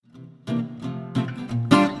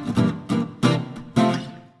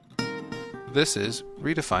This is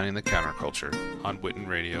Redefining the Counterculture on Witten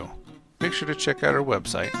Radio. Make sure to check out our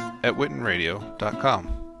website at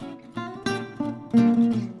wittenradio.com.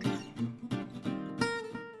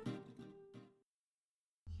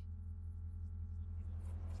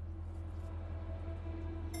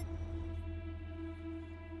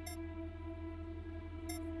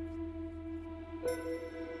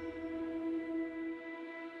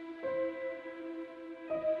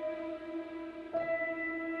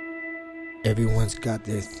 Everyone's got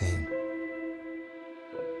their thing.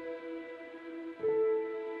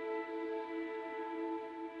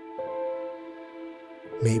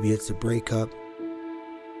 Maybe it's a breakup,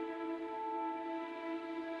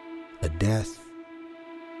 a death,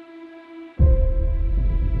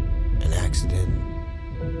 an accident.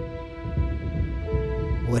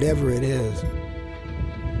 Whatever it is,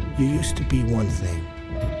 you used to be one thing.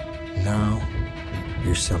 Now,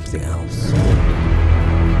 you're something else.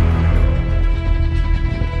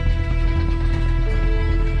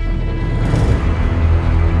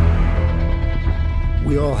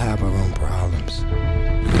 We all have our own problems,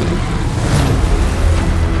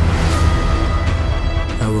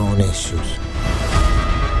 our own issues,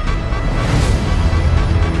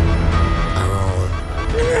 our own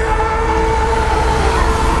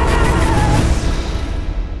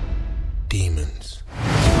demons.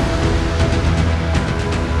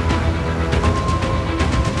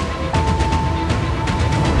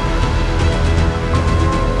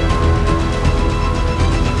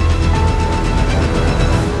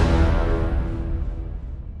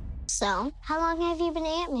 So, how long have you been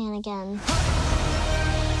Ant-Man again?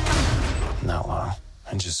 Not long.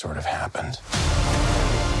 It just sort of happened.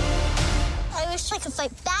 I wish I could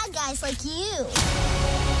fight bad guys like you.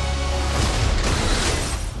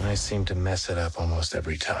 I seem to mess it up almost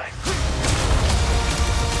every time.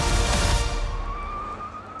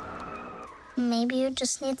 Maybe you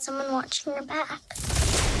just need someone watching your back.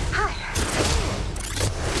 Hi.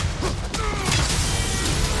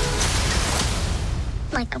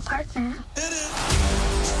 Like a partner.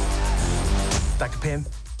 Dr. Pym,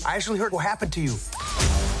 I actually heard what happened to you.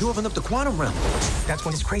 You opened up the quantum realm. That's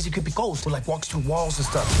when this crazy creepy ghost who walks through walls and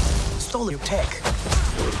stuff. Stole your tech.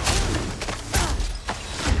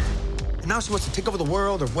 And now she wants to take over the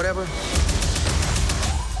world or whatever.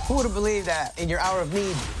 Who would have believed that in your hour of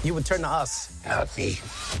need, you would turn to us? Not me.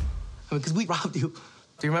 Because we robbed you.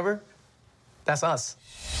 Do you remember? That's us.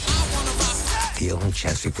 The only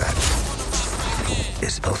chance we've got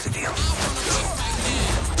is both of you.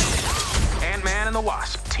 Ant-Man and the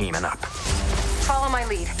Wasp teaming up. Follow my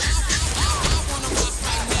lead.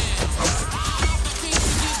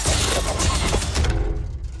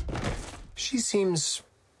 She seems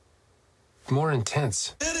more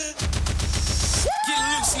intense.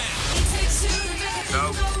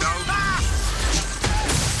 No.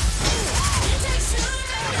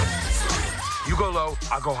 You go low,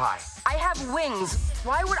 I'll go high. I have wings.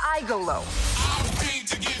 Why would I go low?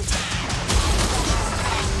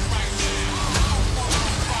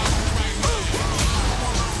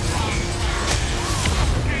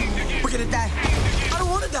 We're gonna die. I don't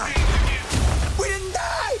want to die. We didn't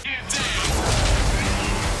die.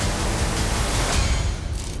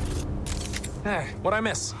 Hey, what'd I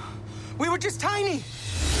miss? We were just tiny.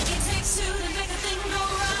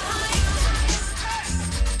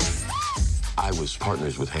 I was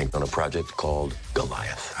partners with Hank on a project called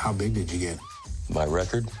Goliath. How big did you get? My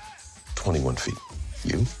record, 21 feet.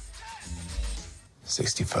 You?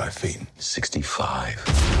 65 feet. 65.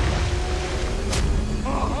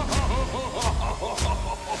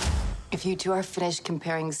 If you two are finished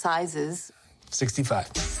comparing sizes, 65.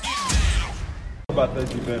 About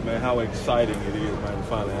this event, man, how exciting it is, man, to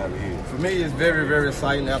finally have it here. For me, it's very, very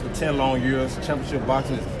exciting. After 10 long years, Championship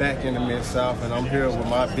Boxing is back in the Mid-South, and I'm here with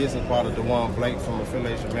my business partner, DeJuan Blake from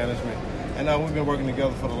Affiliation Management. And we've been working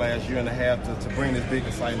together for the last year and a half to bring this big,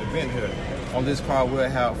 exciting event here. On this card, we'll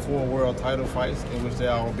have 4 world title fights in which they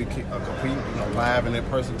all will be competing live and in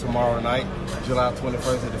person tomorrow night, July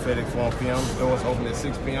 21st at the FedEx Forum p.m. The doors open at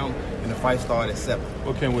 6 p.m. and the fight start at 7.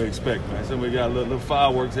 What can we expect, man? So we got a little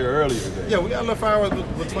fireworks here earlier today. Yeah, we got a little fireworks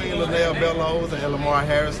between Linnell Bellows and Lamar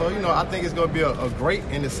Harris. So, I think it's going to be a great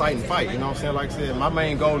and exciting fight. You know what I'm saying? Like I said, my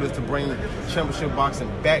main goal is to bring championship boxing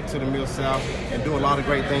back to the Mid-South and do a lot of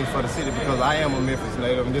great things for the city because I am a Memphis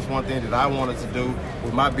native, and this one thing that I wanted to do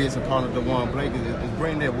with my business partner, DeJuan Blake, is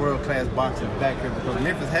bring that world-class boxing back here because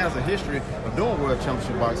Memphis has a history of doing world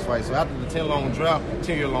championship boxing fights. So after the 10-year-long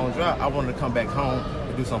drought, I wanted to come back home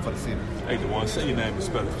and do something for the city. Hey, Dewan, say your name and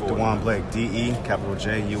spell it for me. Dewan Blake,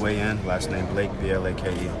 D-E-J-U-A-N, last name Blake,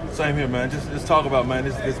 B-L-A-K-E. Same here, man. Just talk about, man,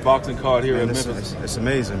 this boxing card here in Memphis. It's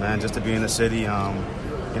amazing, man, just to be in the city,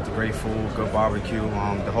 get the great food, good barbecue.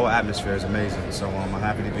 The whole atmosphere is amazing. So I'm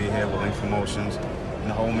happy to be here with Link Promotions and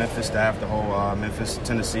the whole Memphis staff, the whole Memphis,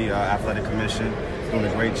 Tennessee Athletic Commission, doing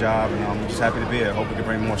a great job. And I'm just happy to be here. Hope we can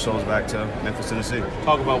bring more shows back to Memphis, Tennessee.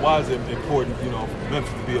 Talk about why is it important, for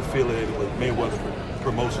Memphis to be affiliated with Mayweather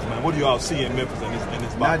Promotions, man. What do you all see in Memphis in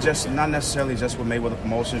this boxing? Not necessarily just with Mayweather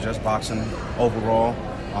Promotions, just boxing overall.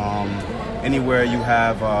 Anywhere you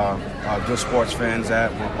have good sports fans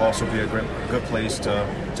at will also be a good place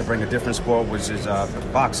to bring a different sport, which is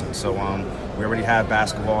boxing. So we already have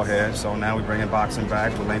basketball here, so now we're bringing boxing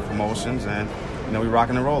back with Lane Promotions, and we're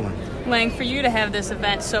rocking and rolling. Lang, for you to have this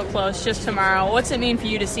event so close just tomorrow, what's it mean for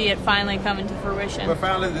you to see it finally come into fruition? Well,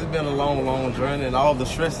 finally, it's been a long, long journey, and all the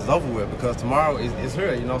stress is over with because tomorrow is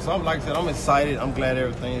here. So like I said, I'm excited. I'm glad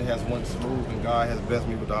everything has went smooth, and God has blessed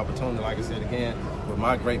me with the opportunity, like I said again, with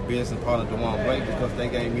my great business partner, Dewan Blake, because they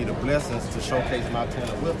gave me the blessings to showcase my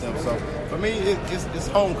talent with them. So for me, it's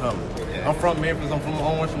homecoming. I'm from Memphis. I'm from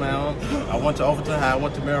Orange Mound. I went to Overton High. I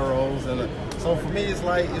went to Melrose, and so for me, it's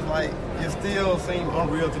like it still seems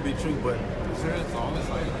unreal to be true, but seriously, I'm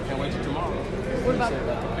excited. I can't wait till tomorrow. What about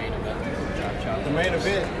the main event? The main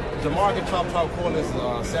event, DeMarcus Chop Cole is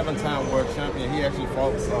a 7-time world champion. He actually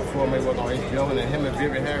fought Floyd Mayweather on HBO, and then him and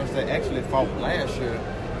Vivian Harris, they actually fought last year.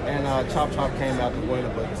 And Chop came out the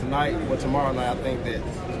winner, but tomorrow night, I think that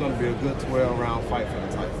it's going to be a good 12-round fight for the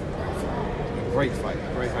title. A great fight.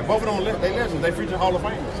 Both of them, they legends. They feature Hall of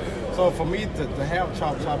Famers. So for me to have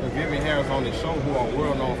Chop and Vivian Harris on the show, who are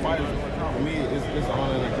world-known fighters, for me it's an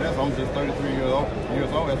honor and a blessing. I'm just 33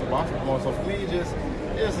 years old as a boxing promoter, so for me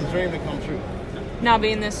it's a dream to come true. Now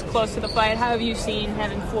being this close to the fight, how have you seen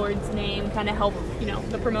having Floyd's name kind of help,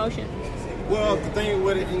 the promotion? Well, the thing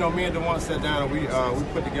with it, me and Dewan sat down and we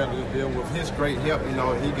put together the deal with his great help.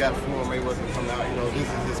 He got Floyd Mayweather to come out. This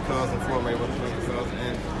is his cousin, Floyd Mayweather's cousin,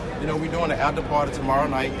 and we're doing an after party tomorrow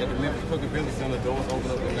night at the Memphis Cooking Business Center. Doors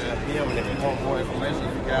open up at 9 p.m. And if you want more information,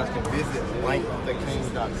 you guys can visit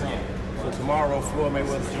LankTheKing.com. So tomorrow, Floyd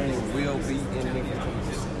Mayweather Jr. will be in Memphis,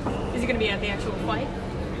 Tennessee. Is he going to be at the actual fight?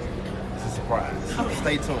 It's a surprise. Okay.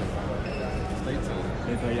 Stay tuned.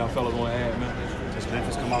 Anything y'all fellas want to add, man? Just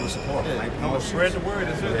Memphis come out and support. Spread the word.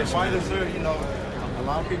 The fight is here. A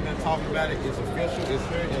lot of people been talking about it. It's official. It's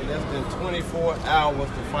here in less than 24 hours.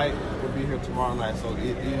 The fight will be here tomorrow night, so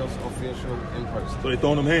it is official in person. So they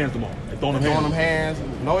throwing them hands tomorrow. They throwing them hands.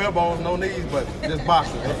 No elbows, no knees, but just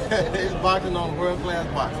boxing. It's boxing on world-class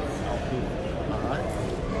boxing. All right.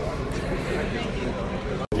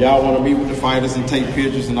 If y'all want to meet with the fighters and take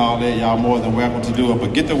pictures and all that, y'all more than welcome to do it.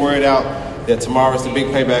 But get the word out that tomorrow is the big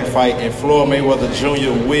payback fight, and Floyd Mayweather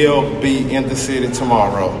Jr. will be in the city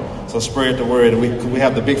tomorrow. So spread the word. We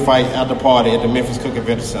have the big fight at the party at the Memphis Cooking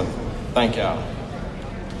Business Center. Thank y'all.